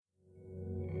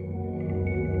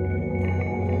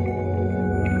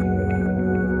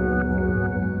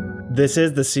This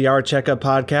is the CR Checkup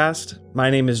Podcast. My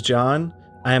name is John.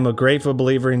 I am a grateful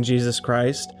believer in Jesus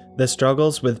Christ that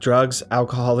struggles with drugs,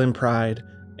 alcohol, and pride.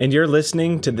 And you're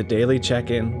listening to the Daily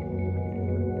Check-In.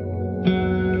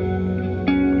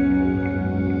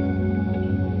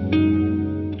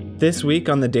 This week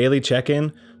on the Daily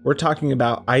Check-In, we're talking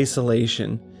about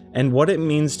isolation and what it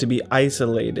means to be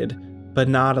isolated, but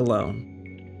not alone.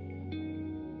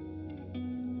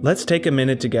 Let's take a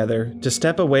minute together to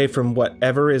step away from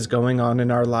whatever is going on in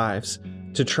our lives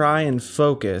to try and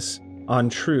focus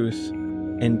on truth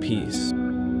and peace.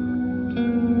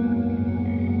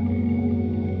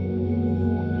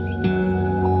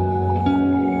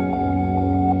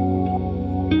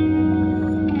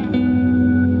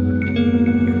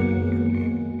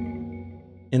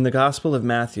 In the Gospel of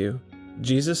Matthew,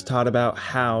 Jesus taught about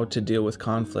how to deal with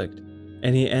conflict,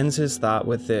 and he ends his thought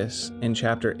with this in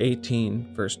chapter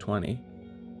 18, verse 20.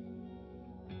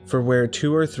 For where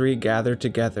 2 or 3 gather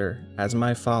together as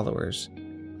my followers,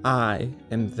 I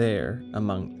am there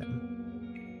among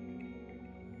them.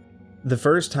 The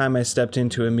first time I stepped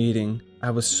into a meeting, I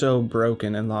was so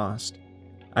broken and lost.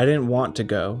 I didn't want to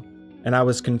go, and I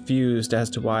was confused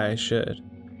as to why I should.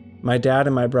 My dad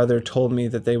and my brother told me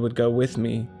that they would go with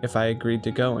me if I agreed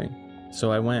to going,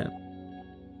 so I went.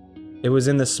 It was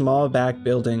in the small back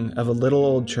building of a little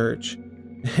old church,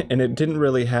 and it didn't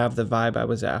really have the vibe I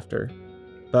was after,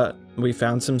 but we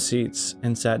found some seats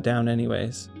and sat down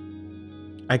anyways.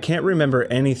 I can't remember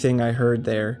anything I heard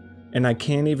there, and I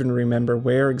can't even remember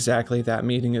where exactly that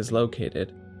meeting is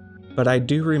located, but I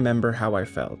do remember how I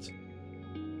felt.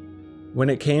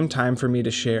 When it came time for me to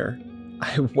share,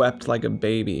 I wept like a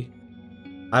baby.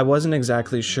 I wasn't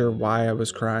exactly sure why I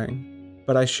was crying,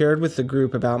 but I shared with the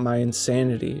group about my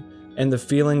insanity and the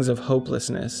feelings of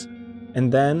hopelessness,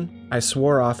 and then I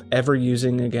swore off ever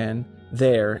using again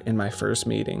there in my first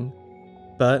meeting.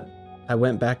 But I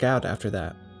went back out after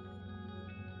that.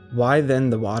 Why then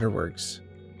the waterworks?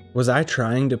 Was I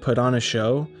trying to put on a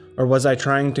show, or was I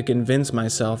trying to convince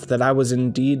myself that I was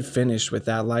indeed finished with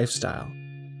that lifestyle?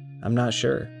 I'm not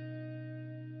sure.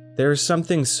 There is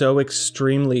something so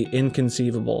extremely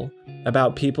inconceivable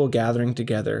about people gathering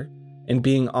together and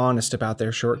being honest about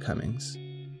their shortcomings.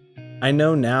 I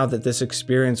know now that this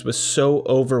experience was so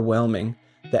overwhelming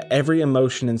that every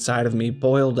emotion inside of me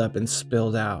boiled up and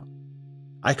spilled out.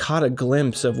 I caught a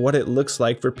glimpse of what it looks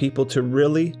like for people to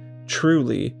really,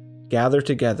 truly gather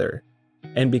together,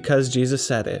 and because Jesus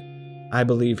said it, I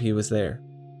believe he was there.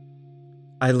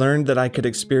 I learned that I could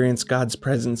experience God's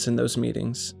presence in those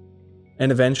meetings,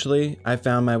 and eventually I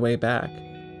found my way back.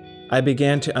 I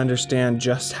began to understand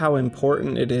just how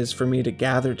important it is for me to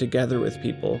gather together with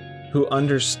people who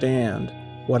understand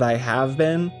what I have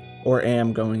been or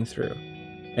am going through.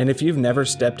 And if you've never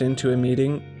stepped into a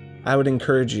meeting, I would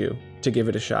encourage you to give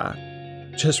it a shot.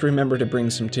 Just remember to bring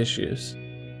some tissues.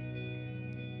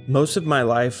 Most of my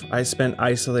life, I spent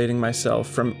isolating myself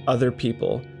from other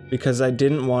people because I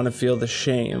didn't want to feel the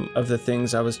shame of the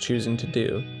things I was choosing to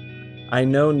do. I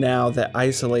know now that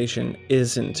isolation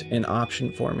isn't an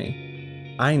option for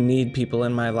me. I need people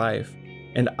in my life,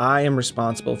 and I am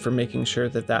responsible for making sure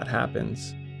that that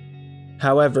happens.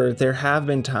 However, there have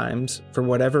been times, for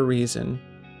whatever reason,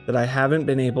 that I haven't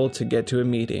been able to get to a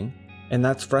meeting, and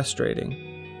that's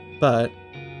frustrating. But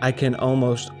I can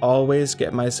almost always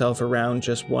get myself around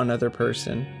just one other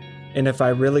person, and if I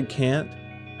really can't,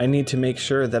 I need to make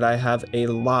sure that I have a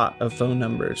lot of phone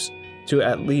numbers to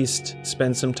at least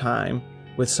spend some time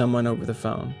with someone over the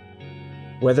phone.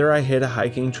 Whether I hit a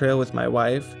hiking trail with my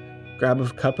wife, grab a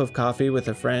cup of coffee with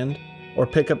a friend, or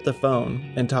pick up the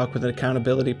phone and talk with an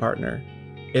accountability partner,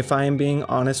 if I am being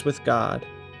honest with God,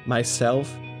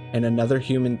 myself, and another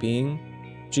human being,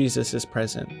 Jesus is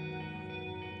present.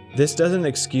 This doesn't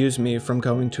excuse me from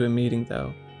going to a meeting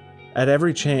though. At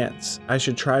every chance, I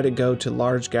should try to go to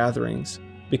large gatherings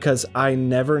because I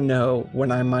never know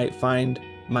when I might find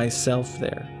myself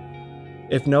there.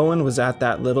 If no one was at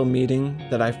that little meeting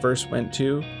that I first went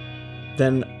to,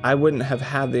 then I wouldn't have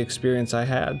had the experience I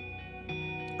had.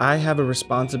 I have a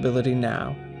responsibility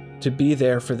now to be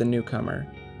there for the newcomer.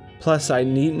 Plus, I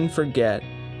needn't forget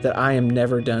that I am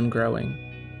never done growing.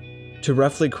 To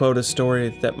roughly quote a story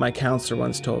that my counselor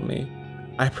once told me,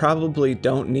 I probably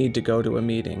don't need to go to a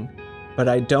meeting, but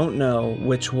I don't know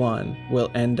which one will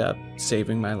end up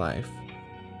saving my life.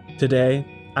 Today,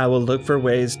 I will look for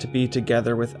ways to be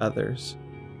together with others.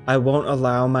 I won't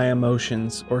allow my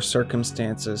emotions or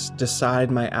circumstances decide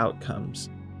my outcomes.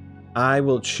 I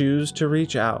will choose to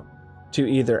reach out to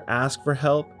either ask for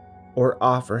help or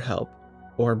offer help,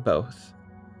 or both.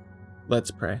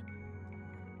 Let's pray.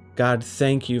 God,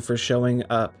 thank you for showing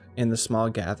up in the small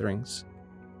gatherings.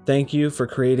 Thank you for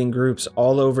creating groups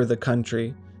all over the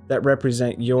country that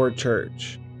represent your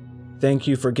church. Thank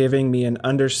you for giving me an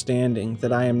understanding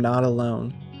that I am not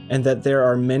alone and that there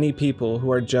are many people who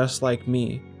are just like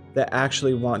me that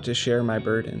actually want to share my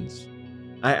burdens.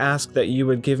 I ask that you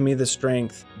would give me the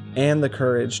strength and the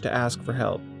courage to ask for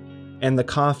help, and the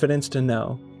confidence to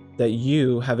know that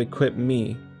you have equipped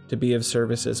me to be of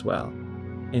service as well.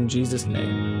 In Jesus'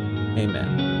 name,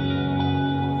 amen.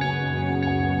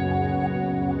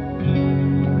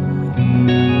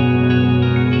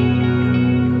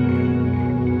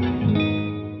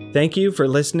 Thank you for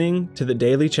listening to the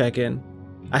Daily Check-In.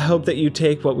 I hope that you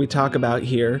take what we talk about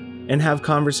here and have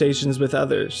conversations with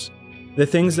others. The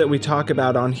things that we talk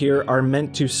about on here are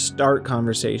meant to start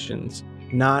conversations,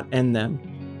 not end them.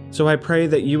 So I pray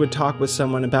that you would talk with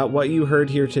someone about what you heard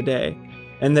here today,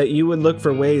 and that you would look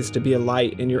for ways to be a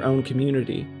light in your own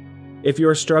community. If you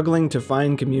are struggling to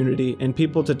find community and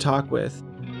people to talk with,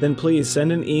 then please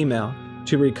send an email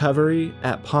to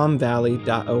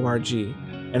recovery@palmvalley.org,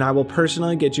 and I will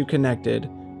personally get you connected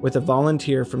with a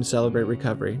volunteer from Celebrate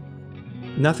Recovery.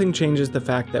 Nothing changes the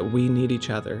fact that we need each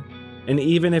other, and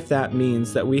even if that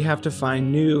means that we have to find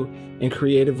new and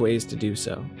creative ways to do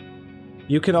so.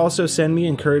 You can also send me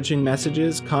encouraging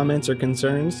messages, comments, or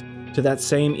concerns to that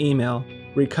same email,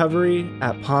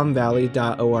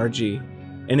 recovery@palmvalley.org.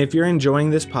 And if you're enjoying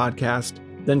this podcast,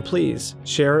 then please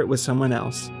share it with someone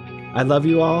else. I love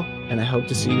you all, and I hope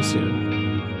to see you soon.